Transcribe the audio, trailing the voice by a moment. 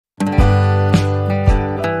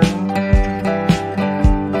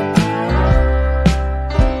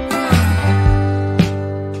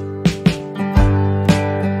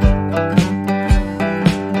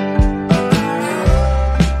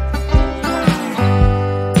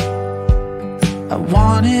I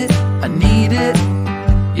want it, I need it.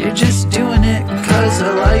 You're just doing it 'cause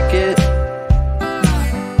I like it.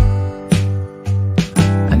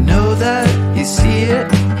 I know that you see it,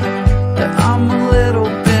 that I'm a little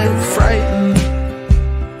bit frightened.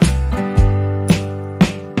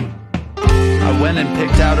 I went and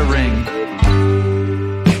picked out a ring.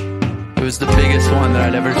 It was the biggest one that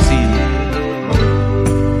I'd ever seen.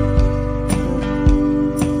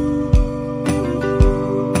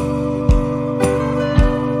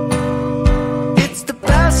 It's the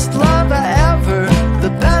best love I ever,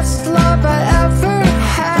 the best love I ever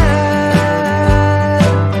had.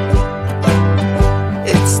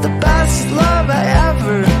 It's the best love I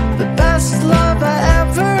ever, the best love I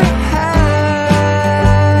ever had.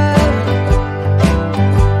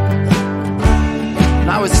 And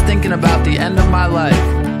I was thinking about the end of my life,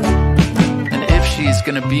 and if she's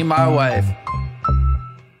gonna be my wife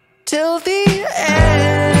till the end.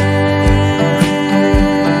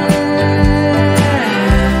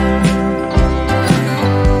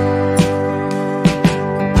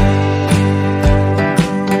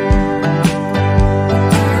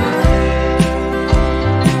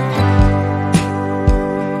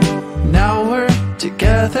 Now we're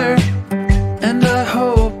together, and I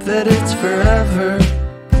hope that it's forever.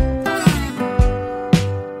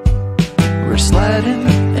 We're sledding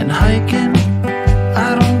and hiking, I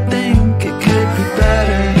don't think it could be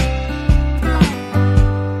better.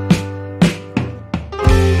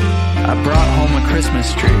 I brought home a Christmas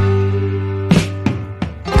tree.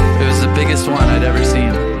 It was the biggest one I'd ever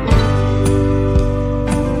seen.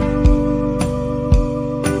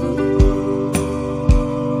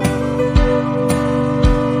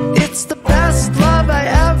 It's the best love I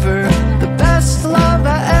ever, the best love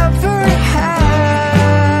I ever had.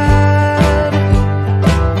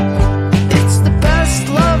 It's the best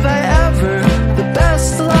love I ever, the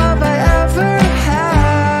best love I ever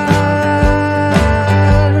had.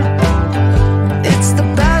 It's the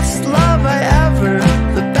best love I ever,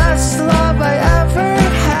 the best love I ever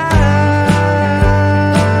had.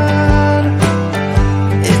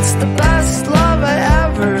 It's the best love I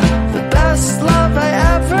ever, the best love I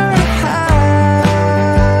ever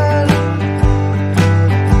had.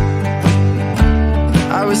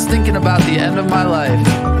 I was thinking about the end of my life,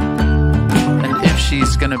 and if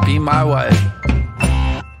she's gonna be my wife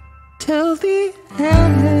till the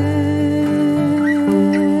end.